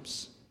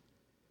times.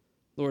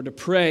 Lord, to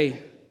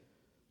pray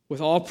with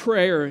all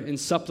prayer and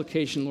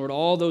supplication, Lord,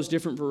 all those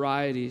different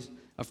varieties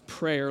of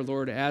prayer,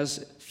 Lord,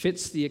 as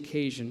fits the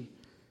occasion.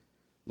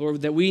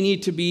 Lord, that we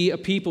need to be a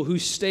people who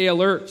stay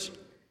alert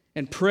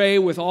and pray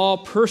with all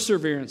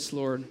perseverance,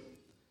 Lord.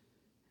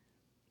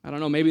 I don't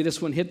know, maybe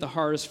this one hit the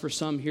hardest for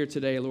some here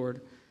today,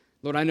 Lord.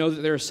 Lord, I know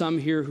that there are some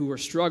here who are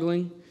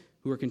struggling,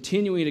 who are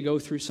continuing to go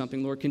through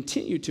something. Lord,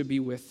 continue to be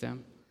with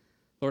them.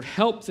 Lord,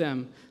 help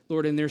them,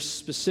 Lord, in their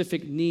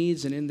specific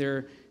needs and in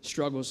their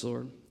struggles,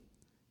 Lord.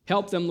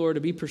 Help them, Lord,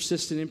 to be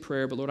persistent in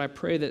prayer. But, Lord, I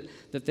pray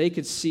that they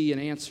could see an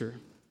answer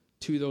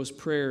to those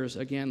prayers,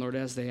 again, Lord,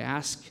 as they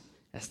ask,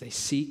 as they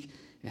seek,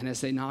 and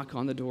as they knock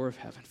on the door of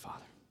heaven,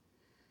 Father.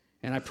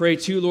 And I pray,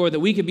 too, Lord, that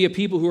we could be a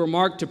people who are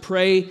marked to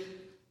pray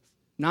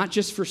not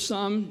just for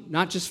some,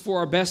 not just for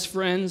our best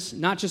friends,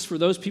 not just for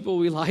those people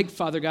we like,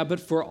 Father God, but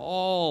for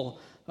all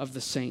of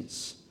the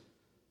saints,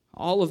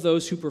 all of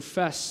those who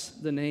profess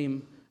the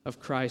name of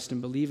Christ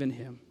and believe in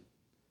him.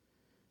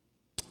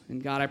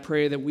 And God, I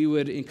pray that we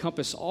would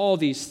encompass all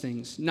these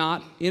things,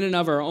 not in and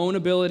of our own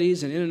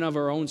abilities and in and of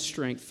our own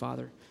strength,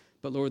 Father,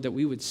 but Lord, that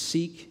we would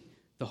seek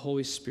the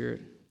Holy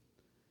Spirit.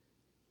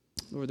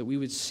 Lord, that we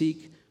would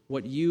seek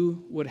what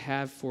you would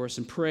have for us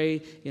and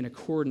pray in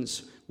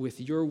accordance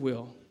with your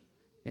will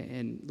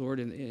and, Lord,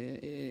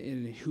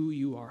 in who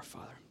you are,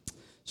 Father.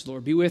 So,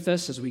 Lord, be with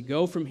us as we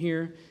go from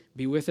here.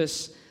 Be with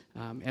us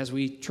as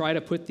we try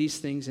to put these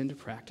things into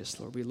practice.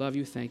 Lord, we love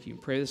you. Thank you.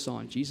 Pray this all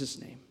in Jesus'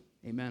 name.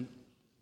 Amen.